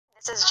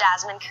This is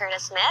Jasmine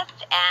Smith,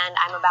 and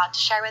I'm about to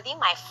share with you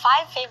my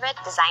 5 favorite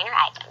designer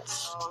items.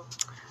 So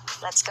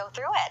let's go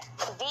through it.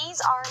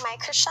 These are my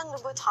Christian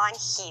Louboutin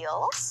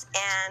heels,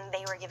 and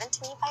they were given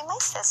to me by my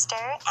sister,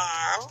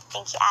 Anne.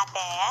 Thank you,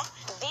 Ate.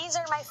 These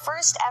are my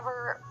first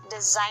ever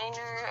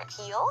designer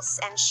heels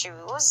and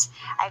shoes.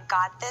 I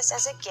got this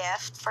as a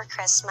gift for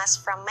Christmas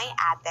from my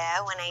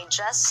ate when I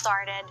just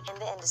started in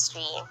the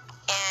industry.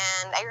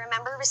 And I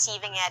remember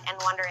receiving it and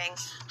wondering,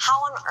 how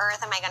on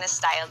earth am I going to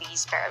style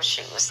these pair of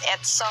shoes?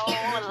 It's so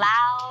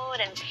loud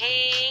and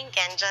pink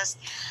and just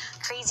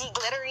crazy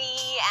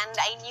glittery, and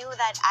I knew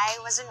that I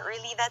wasn't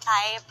really the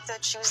type to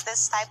choose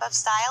this type of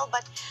style,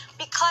 but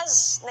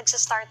because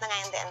nagsistart na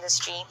nga in the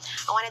industry,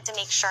 I wanted to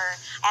make sure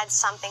I had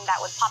something that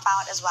would pop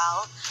out as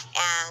well,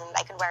 and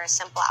I could wear a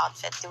simple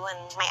outfit too,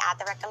 and my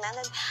ate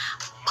recommended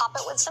pop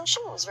it with some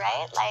shoes,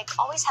 right? Like,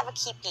 always have a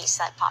key piece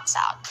that pops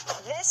out.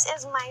 This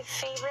is my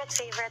favorite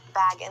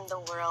bag in the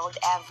world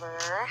ever.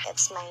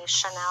 It's my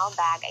Chanel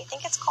bag. I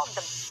think it's called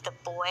the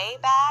boy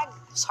bag.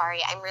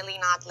 Sorry, I'm really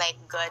not like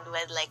good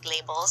with like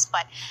labels,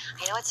 but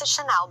I know it's a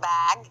Chanel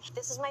bag.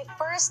 This is my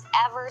first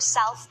ever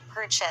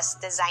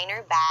self-purchased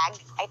designer bag.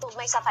 I told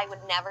myself I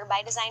would never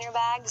buy designer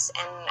bags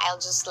and I'll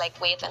just like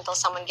wait until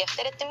someone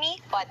gifted it to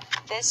me. But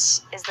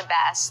this is the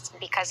best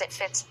because it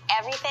fits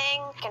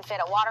everything. It can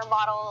fit a water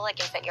bottle, it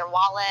can fit your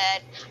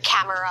wallet,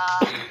 camera.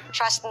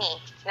 Trust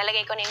me,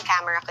 nalagay ko na yung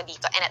camera ko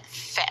dito and it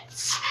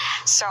fits.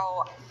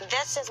 So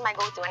this is my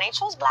go-to, and I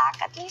chose black.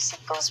 At least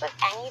it goes with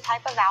any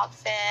type of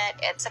outfit.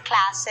 It's a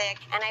classic,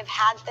 and I've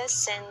had this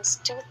since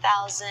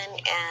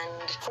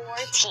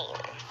 2014.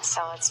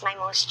 So it's my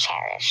most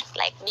cherished.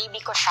 Like, baby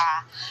ko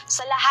siya.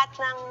 Sa lahat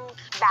ng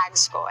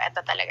bags ko,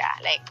 ito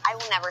talaga. Like, I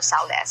will never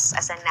sell this,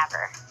 as in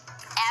never.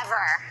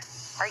 Ever.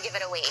 Or give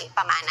it away.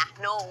 Pamana.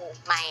 No,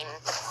 mine.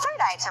 The third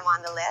item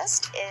on the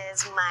list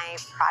is my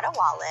Prada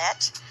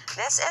wallet.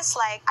 This is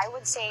like, I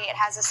would say it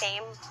has the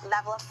same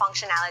level of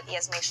functionality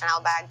as my Chanel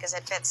bag because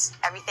it fits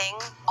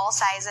everything, all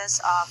sizes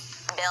of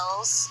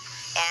bills,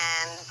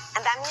 and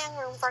ang dami niyang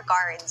room for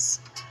cards.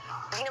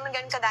 Hindi naman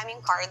ganun kadaming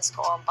cards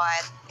ko,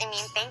 but I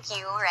mean, thank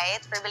you,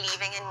 right, for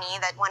believing in me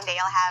that one day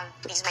I'll have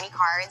these many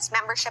cards.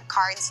 Membership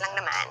cards lang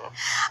naman.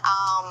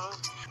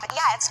 But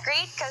yeah, it's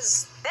great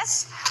because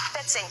this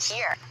fits in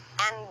here.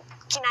 And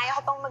kinaya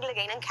ko pang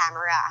maglagay ng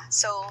camera.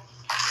 So,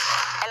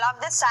 I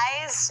love this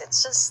size.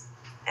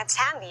 It's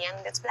handy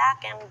and it's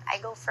black, and I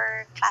go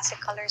for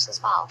classic colors as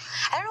well.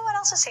 I don't know what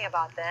else to say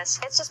about this.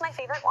 It's just my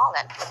favorite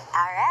wallet.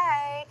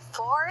 Alright,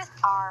 fourth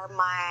are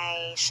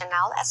my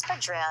Chanel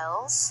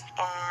espadrilles,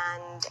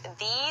 and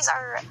these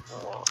are,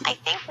 I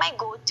think, my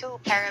go-to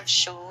pair of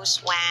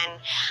shoes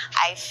when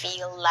I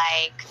feel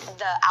like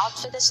the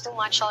outfit is too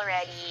much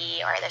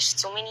already or there's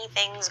too many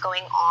things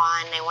going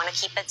on. I want to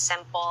keep it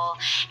simple.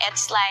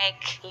 It's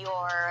like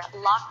your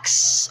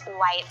luxe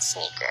white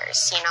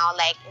sneakers, you know,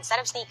 like instead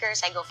of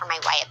sneakers, I go for my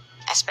white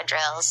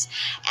espadrilles,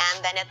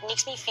 and then it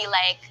makes me feel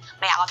like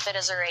my outfit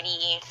is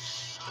already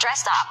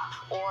dressed up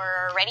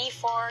or ready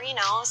for, you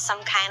know,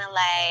 some kind of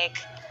like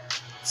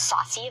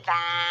saucy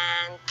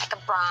event, like a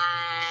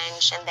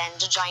brunch, and then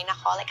to join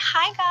ako, like,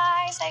 hi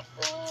guys, like,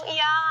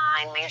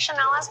 yeah, in my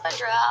Chanel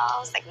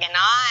espadrilles, like,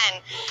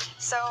 ganon.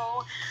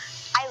 So,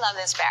 I love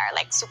this pair,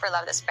 like, super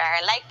love this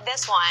pair. Like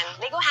this one,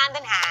 they go hand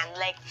in hand.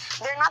 Like,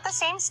 they're not the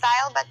same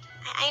style, but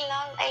I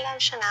love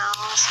Chanel,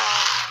 so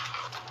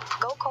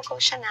go Coco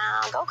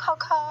Chanel, go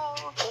Coco.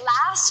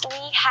 Last,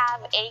 we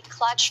have a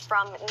clutch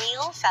from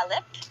Neil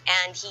Phillip,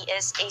 and he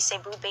is a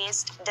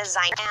Cebu-based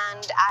designer.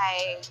 And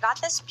I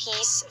got this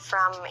piece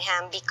from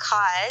him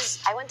because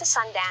I went to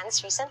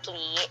Sundance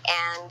recently,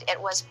 and it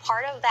was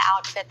part of the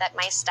outfit that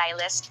my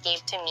stylist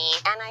gave to me.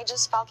 And I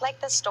just felt like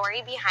the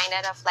story behind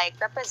it of like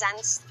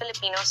represents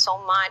Filipinos so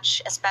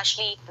much,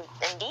 especially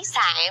in these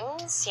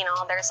times. You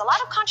know, there's a lot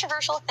of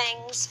controversial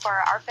things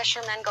for our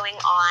fishermen going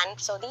on.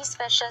 So these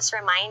fishes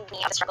remind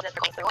me of the struggle that they're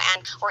going through,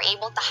 and we're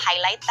able to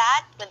highlight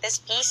that with this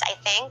piece, I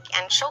think,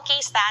 and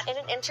showcase that in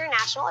an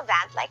international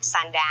event like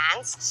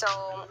Sundance. So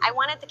I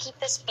wanted to keep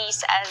this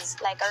piece as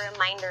like a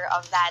reminder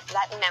of that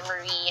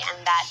memory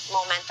and that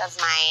moment of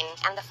mine,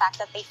 and the fact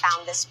that they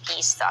found this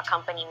piece to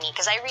accompany me,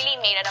 because I really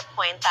made it a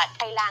point that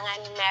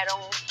kailangan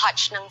merong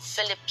touch ng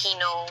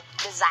Filipino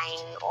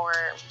design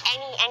or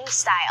any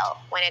style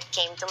when it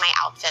came to my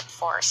outfit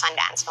for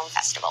Sundance Film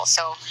Festival.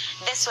 So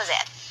this was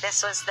it.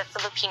 This was the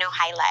Filipino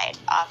highlight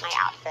of my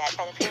outfit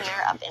for the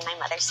premiere of In My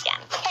Mother's Skin.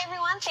 Hey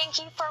everyone, thank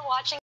you for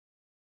watching.